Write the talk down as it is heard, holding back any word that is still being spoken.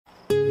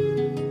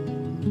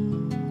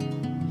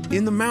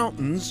In the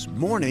mountains,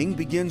 morning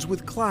begins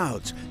with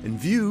clouds and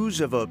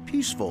views of a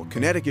peaceful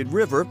Connecticut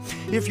River.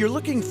 If you're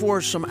looking for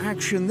some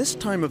action this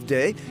time of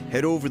day,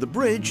 head over the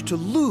bridge to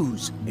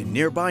Lewes in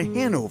nearby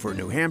Hanover,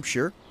 New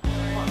Hampshire.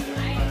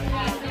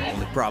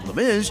 Only problem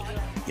is,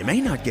 you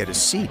may not get a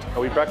seat.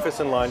 We breakfast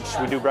and lunch.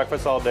 We do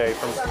breakfast all day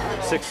from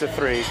 6 to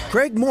 3.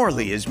 Craig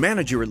Morley is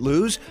manager at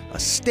Lewes, a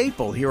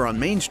staple here on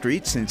Main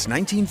Street since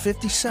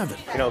 1957.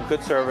 You know,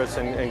 good service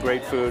and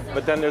great food.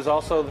 But then there's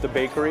also the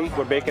bakery.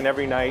 We're baking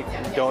every night,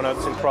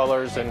 donuts and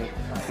crullers and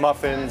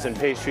muffins and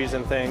pastries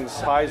and things.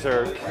 Pies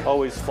are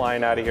always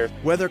flying out of here.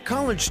 Whether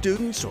college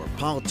students or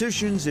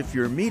politicians, if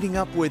you're meeting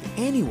up with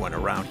anyone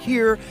around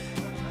here,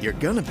 you're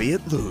gonna be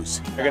at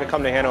Lewes. They're gonna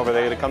come to Hanover,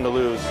 they're gonna come to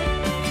Lewes.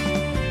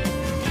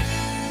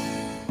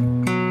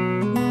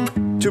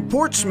 To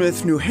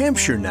Portsmouth, New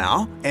Hampshire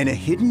now, and a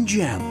hidden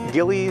gem.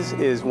 Gilley's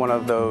is one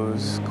of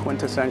those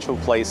quintessential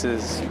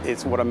places.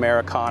 It's what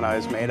Americana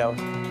is made of.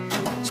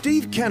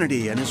 Steve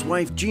Kennedy and his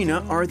wife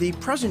Gina are the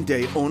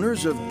present-day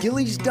owners of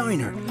Gilley's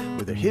Diner,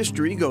 where the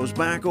history goes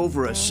back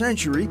over a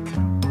century.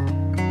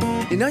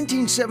 In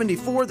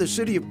 1974, the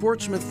city of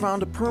Portsmouth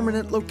found a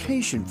permanent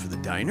location for the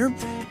diner,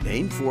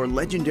 named for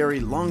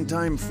legendary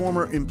longtime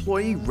former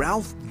employee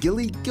Ralph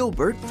Gilley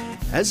Gilbert.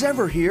 As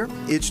ever here,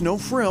 it's no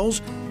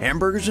frills,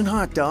 hamburgers and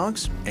hot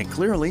dogs, and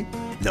clearly,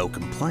 no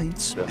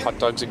complaints. The hot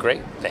dogs are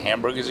great, the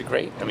hamburgers are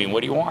great. I mean,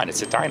 what do you want?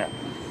 It's a diner.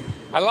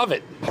 I love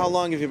it. How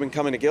long have you been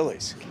coming to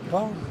Gilley's?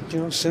 Well,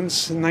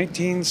 since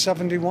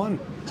 1971.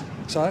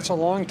 So that's a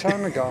long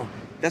time ago.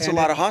 That's a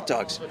lot of hot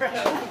dogs.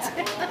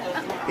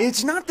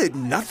 It's not that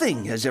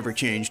nothing has ever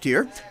changed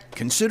here.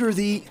 Consider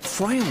the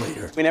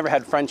Fry-O-Lator. We never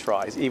had French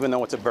fries, even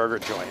though it's a burger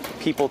joint.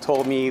 People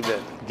told me that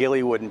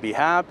Gilley wouldn't be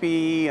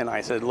happy, and I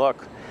said,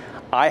 look,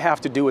 I have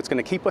to do what's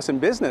going to keep us in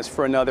business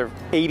for another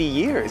 80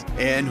 years.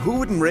 And who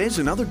wouldn't raise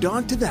another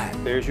dog to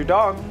that? There's your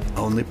dog.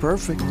 Only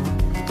perfect.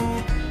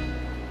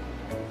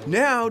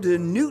 Now to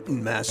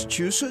Newton,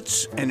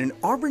 Massachusetts, and an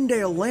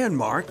Auburndale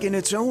landmark in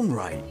its own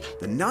right.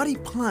 The Knotty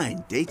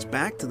Pine dates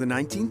back to the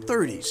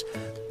 1930s.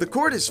 The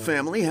Cordes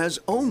family has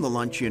owned the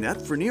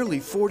Luncheonette for nearly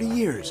 40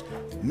 years.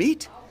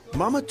 Meet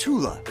Mama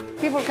Tula.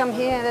 People come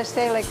here and they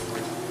stay like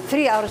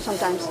 3 hours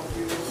sometimes.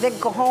 They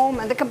go home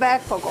and they come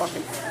back for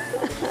coffee.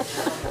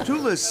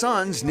 Tula's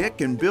sons,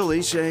 Nick and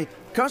Billy, say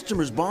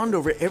customers bond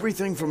over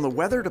everything from the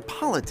weather to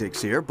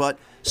politics here, but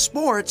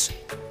sports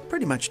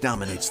pretty much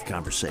dominates the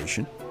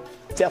conversation.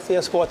 Definitely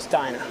a sports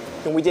diner.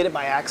 And we did it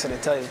by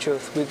accident, to tell you the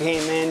truth. We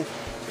came in,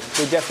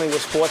 we definitely were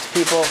sports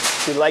people.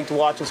 We liked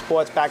watching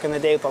sports back in the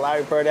day with the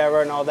Larry Bird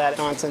era and all that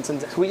nonsense.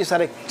 And we just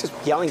started just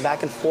yelling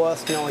back and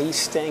forth, he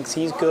stinks,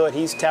 he's good,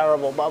 he's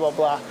terrible, blah, blah,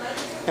 blah.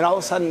 And all of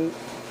a sudden,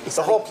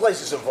 The whole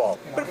place is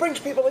involved, but it brings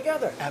people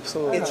together.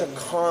 Absolutely. It's a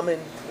common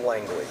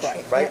language,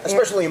 right?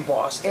 Especially in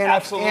Boston. And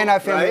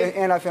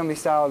our family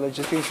style, that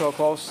just being so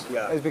close,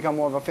 has become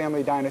more of a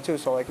family diner too.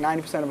 So like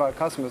 90% of our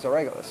customers are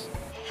regulars.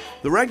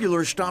 The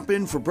regulars stop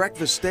in for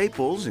breakfast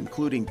staples,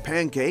 including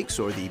pancakes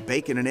or the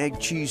bacon and egg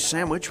cheese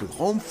sandwich with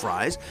home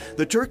fries.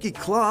 The turkey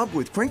club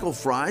with crinkle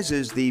fries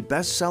is the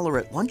best seller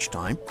at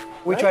lunchtime.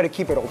 We try to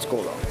keep it old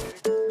school though.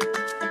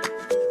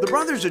 The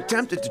brothers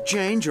attempted to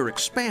change or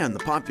expand the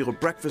popular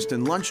breakfast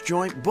and lunch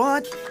joint,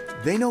 but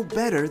they know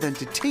better than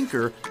to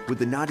tinker with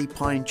the Knotty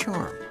Pine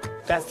charm.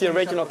 That's the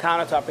original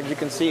countertop, and you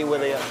can see where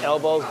the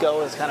elbows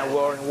go is kind of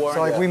worn. So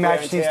like we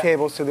match these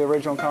tables to the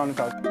original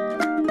countertop.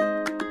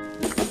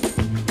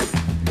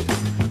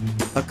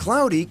 A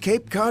cloudy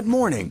Cape Cod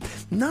morning.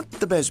 Not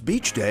the best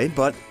beach day,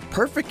 but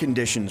perfect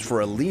conditions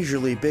for a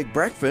leisurely big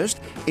breakfast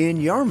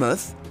in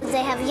Yarmouth.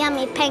 They have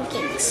yummy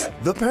pancakes.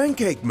 The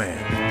Pancake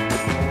Man,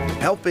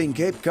 helping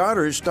Cape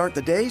Codders start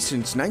the day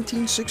since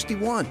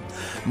 1961.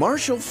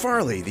 Marshall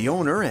Farley, the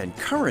owner and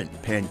current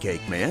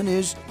Pancake Man,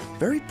 is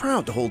very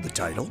proud to hold the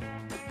title.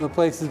 The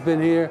place has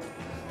been here,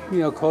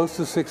 close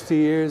to 60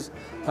 years.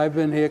 I've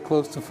been here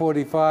close to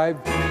 45.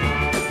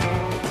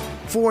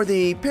 For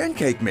the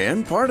Pancake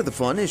Man, part of the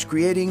fun is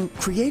creating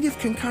creative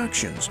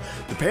concoctions.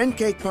 The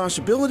pancake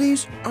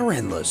possibilities are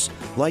endless,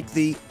 like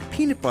the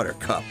peanut butter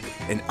cup,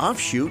 an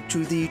offshoot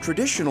to the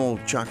traditional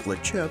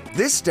chocolate chip.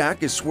 This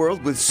stack is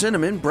swirled with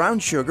cinnamon, brown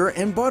sugar,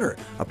 and butter,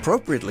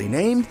 appropriately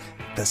named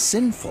the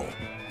Sinful.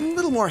 A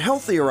little more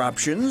healthier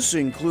options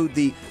include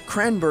the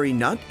cranberry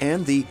nut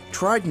and the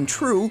tried and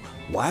true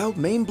wild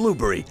Maine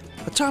blueberry,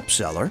 a top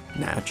seller,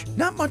 Natch.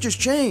 Not much has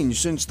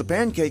changed since the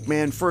Pancake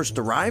Man first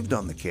arrived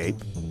on the Cape.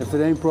 If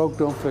it ain't broke,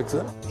 don't fix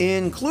it.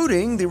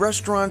 Including the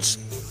restaurant's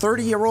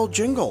 30-year-old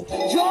jingle.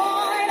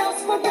 Join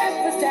us for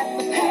breakfast at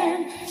the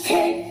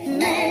Pancake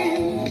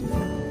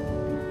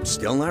Man.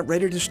 Still not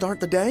ready to start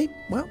the day?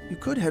 Well, you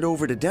could head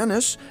over to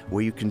Dennis,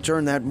 where you can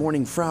turn that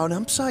morning frown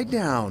upside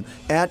down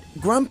at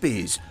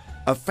Grumpy's,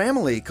 a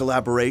family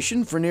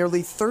collaboration for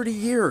nearly 30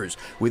 years.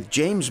 With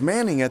James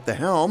Manning at the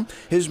helm,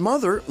 his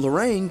mother,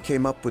 Lorraine,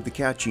 came up with the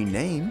catchy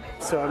name.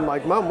 So I'm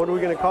like, Mom, what are we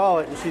going to call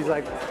it? And she's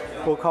like,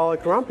 we'll call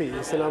it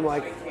Grumpy's. And I'm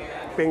like,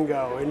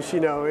 bingo. And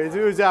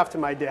it was after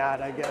my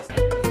dad, I guess.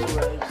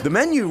 The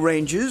menu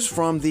ranges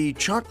from the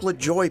Chocolate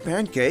Joy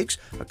pancakes,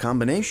 a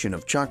combination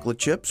of chocolate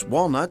chips,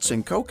 walnuts,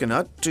 and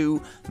coconut,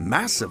 to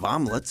massive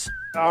omelets.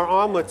 Our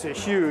omelets are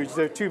huge.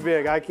 They're too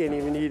big. I can't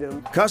even eat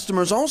them.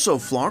 Customers also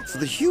flock for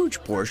the huge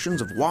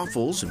portions of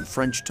waffles and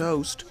French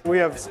toast. We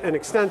have an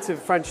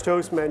extensive French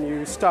toast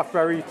menu, stuffed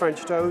berry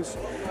French toast,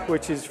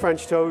 which is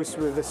French toast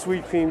with a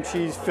sweet cream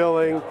cheese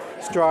filling,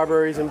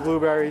 strawberries and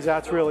blueberries.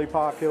 That's really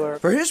popular.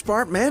 For his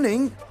part,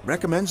 Manning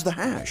recommends the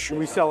hash.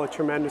 We sell a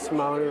tremendous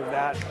amount of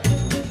that.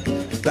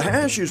 The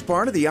hash is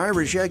part of the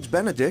Irish Eggs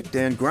Benedict,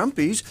 and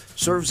Grumpy's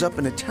serves up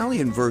an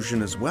Italian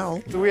version as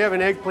well. We have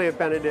an eggplant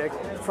Benedict,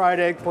 fried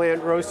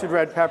eggplant, roasted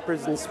red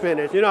peppers, and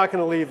spinach. You're not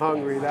going to leave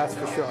hungry, that's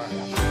for sure.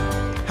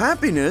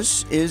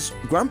 Happiness is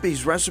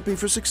Grumpy's recipe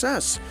for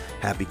success.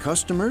 Happy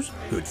customers,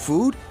 good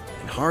food,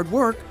 and hard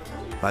work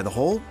by the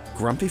whole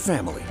Grumpy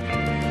family.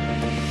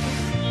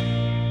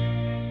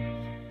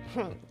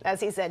 As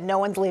he said, no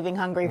one's leaving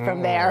hungry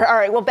from there. All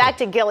right, well, back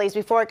to Gilley's.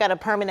 Before it got a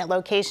permanent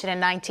location in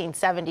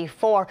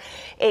 1974,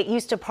 it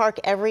used to park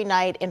every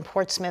night in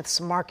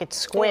Portsmouth's Market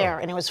Square,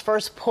 and it was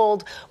first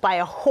pulled by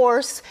a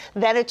horse,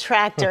 then a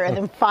tractor, and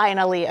then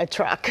finally a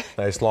truck.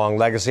 Nice long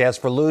legacy. As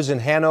for Lou's in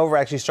Hanover,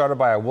 actually started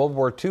by a World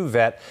War II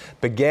vet,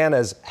 began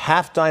as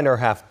half diner,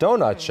 half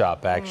donut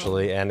shop,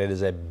 actually, and it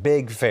is a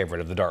big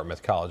favorite of the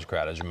Dartmouth College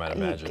crowd, as you might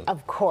imagine.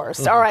 Of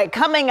course. All right,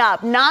 coming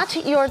up,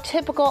 not your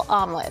typical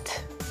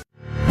omelet.